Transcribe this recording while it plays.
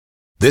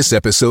This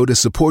episode is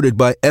supported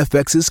by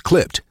FX's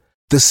Clipped,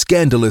 the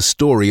scandalous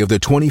story of the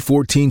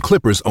 2014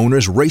 Clippers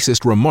owner's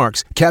racist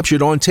remarks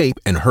captured on tape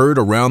and heard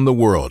around the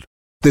world.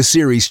 The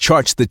series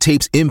charts the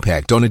tape's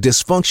impact on a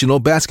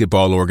dysfunctional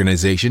basketball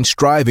organization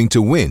striving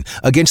to win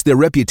against their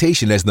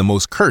reputation as the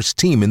most cursed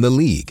team in the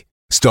league.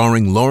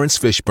 Starring Lawrence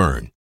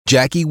Fishburne,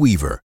 Jackie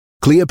Weaver,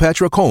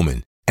 Cleopatra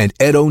Coleman, and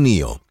Ed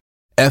O'Neill.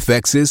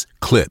 FX's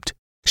Clipped,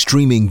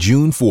 streaming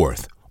June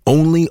 4th,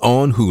 only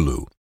on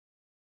Hulu.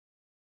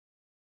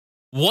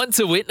 Want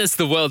to witness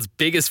the world's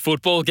biggest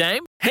football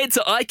game? Head to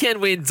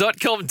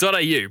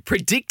iCanWin.com.au,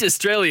 predict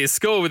Australia's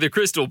score with a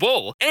crystal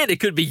ball, and it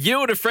could be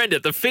you and a friend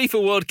at the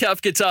FIFA World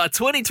Cup Qatar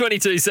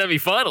 2022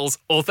 semi-finals,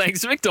 all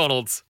thanks to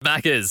McDonald's.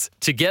 Maccas,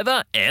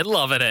 together and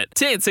loving it.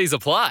 TNCs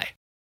apply.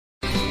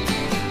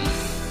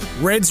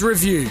 Reds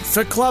Review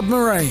for Club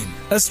Marine,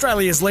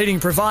 Australia's leading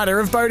provider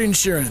of boat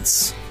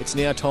insurance. It's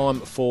now time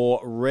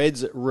for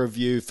Reds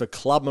Review for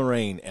Club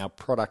Marine, our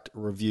product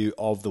review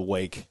of the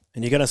week.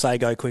 And you're going to say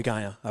go quick,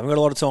 aren't you? I haven't got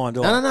a lot of time,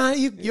 do I? No,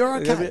 you're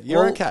okay.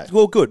 You're okay.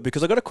 Well, good,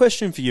 because I've got a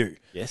question for you.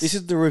 Yes. This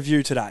is the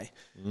review today.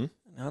 Mm-hmm.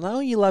 I know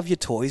you love your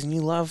toys and you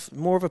love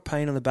more of a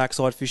pain on the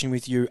backside fishing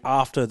with you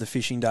after the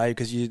fishing day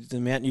because the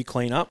amount you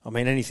clean up. I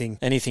mean, anything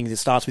that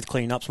starts with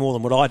cleaning up's more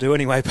than what I do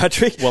anyway,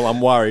 Patrick. Well, I'm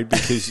worried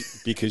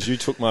because you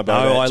took my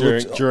boat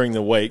out during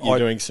the week. You're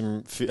doing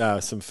some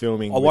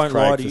filming with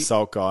Craig for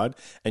Salt Guide,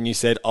 and you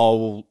said, I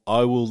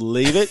will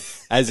leave it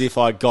as if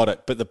I got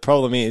it. But the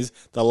problem is,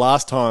 the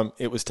last time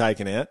it was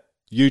taken out,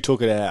 you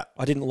took it out.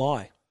 I didn't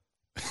lie.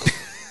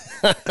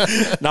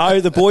 No,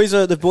 the boys.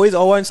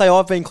 I won't say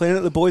I've been cleaning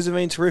it. The boys have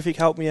been terrific.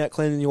 Help me out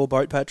cleaning your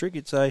boat, Patrick.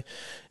 It's a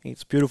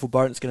beautiful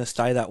boat. And it's going to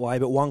stay that way.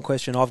 But one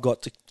question I've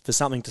got for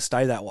something to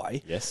stay that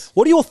way. Yes.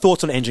 What are your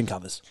thoughts on engine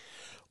covers?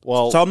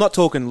 Well, so I'm not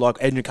talking like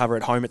engine cover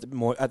at home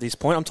at this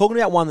point. I'm talking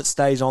about one that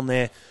stays on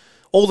there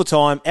all the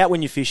time, out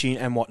when you're fishing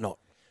and whatnot.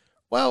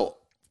 Well,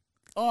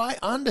 I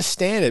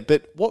understand it,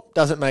 but what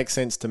doesn't make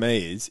sense to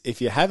me is if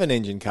you have an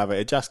engine cover,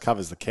 it just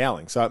covers the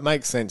cowling. So it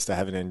makes sense to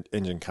have an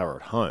engine cover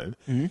at home.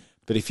 Mm-hmm.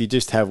 But if you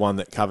just have one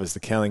that covers the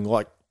cowling,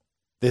 like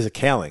there's a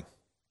cowling,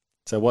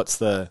 so what's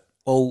the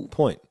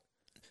point?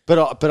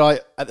 But I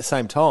at the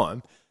same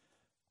time,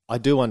 I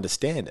do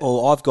understand it.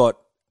 Well, I've got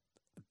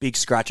big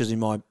scratches in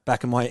my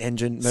back of my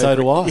engine. So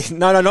do I.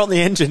 No, not in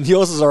the engine.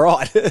 Yours is all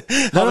right.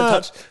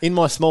 No, in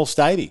my small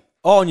Stavy.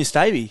 Oh, on your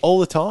Stavy? All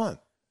the time.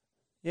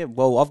 Yeah,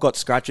 well, I've got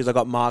scratches. I've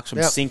got marks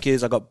from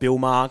sinkers. I've got bill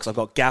marks. I've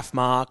got gaff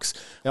marks.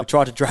 I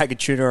tried to drag a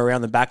tuna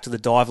around the back to the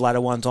dive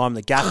ladder one time.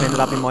 The gaff ended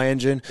up in my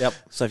engine. Yep.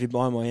 So if you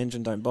buy my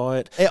engine, don't buy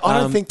it. I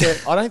don't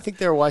think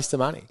they're a waste of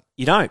money.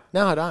 You don't?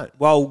 No, I don't.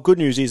 Well, good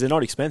news is they're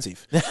not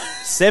expensive.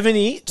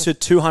 $70 to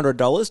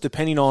 $200,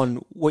 depending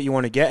on what you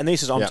want to get. And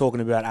this is I'm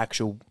talking about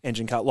actual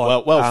engine cover,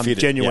 like well fitted,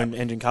 genuine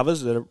engine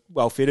covers that are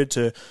well fitted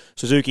to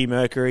Suzuki,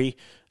 Mercury.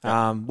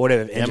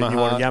 Whatever engine Yamaha, you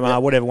want,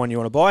 Yamaha, whatever one you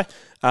want to buy,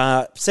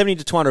 $70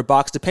 to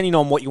 $200, depending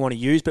on what you want to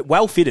use. But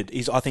well fitted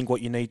is, I think,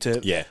 what you need to.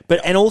 Yeah. But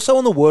and also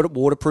on the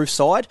waterproof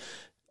side,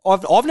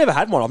 I've never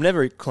had one. I've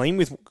never cleaned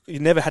with. You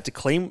never had to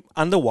clean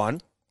under one.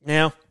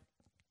 Now,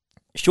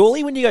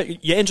 surely when you go,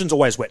 your engine's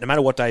always wet, no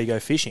matter what day you go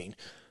fishing.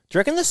 Do you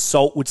reckon the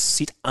salt would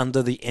sit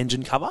under the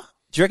engine cover?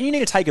 Do you reckon you need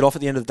to take it off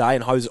at the end of the day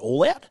and hose it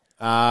all out?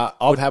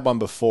 I've had one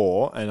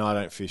before, and I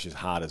don't fish as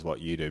hard as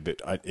what you do,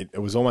 but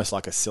it was almost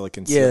like a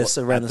silicone seal around at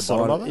the bottom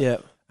side of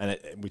it, and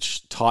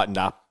which tightened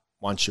up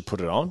once you put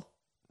it on,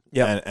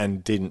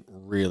 and didn't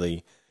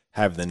really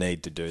have the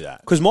need to do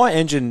that. Because my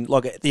engine,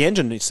 like the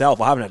engine itself,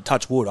 I haven't had to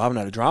touch wood, I haven't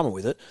had a drama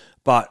with it,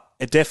 but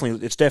it's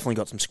definitely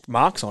got some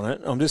marks on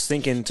it. I'm just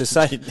thinking to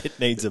say it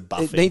needs a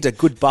buffing. It needs a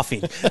good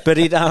buffing, but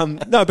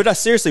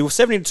seriously, with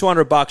 $70 to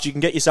 $200, you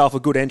can get yourself a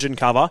good engine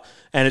cover,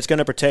 and it's going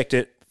to protect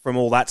it from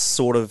all that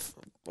sort of,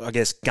 I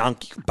guess,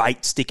 gunk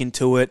bait sticking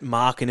to it,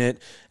 marking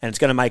it, and it's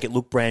going to make it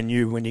look brand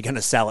new when you're going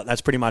to sell it. That's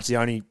pretty much the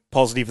only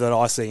positive that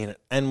I see in it.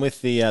 And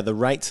with the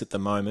rates at the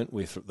moment,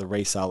 with the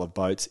resale of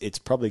boats, it's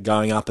probably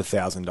going up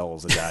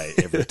 $1,000 a day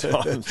every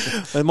time.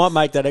 It might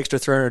make that extra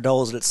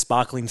 $300 that it's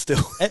sparkling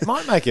still. It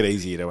might make it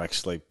easier to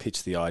actually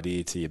pitch the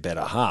idea to your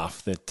better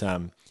half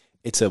that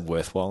it's a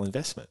worthwhile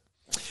investment.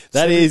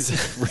 That is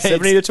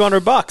 $70 to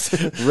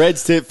 $200.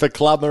 Red's tip for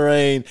Club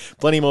Marine.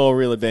 Plenty more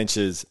real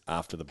adventures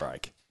after the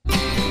break.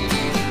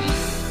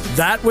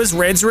 That was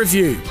Red's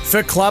Review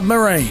for Club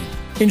Marine.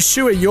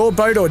 Insure your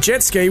boat or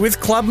jet ski with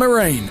Club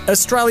Marine,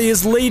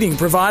 Australia's leading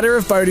provider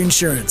of boat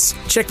insurance.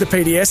 Check the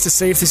PDS to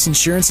see if this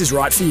insurance is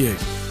right for you.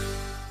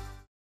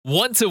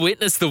 Want to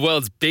witness the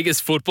world's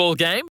biggest football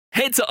game?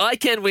 Head to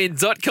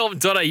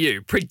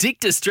iCanWin.com.au,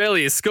 predict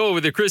Australia's score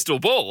with a crystal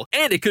ball,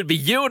 and it could be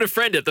you and a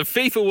friend at the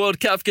FIFA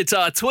World Cup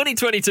Qatar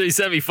 2022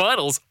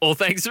 semi-finals, all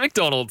thanks to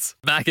McDonald's.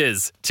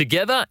 Maccas,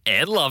 together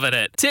and loving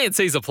it.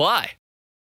 TNCs apply.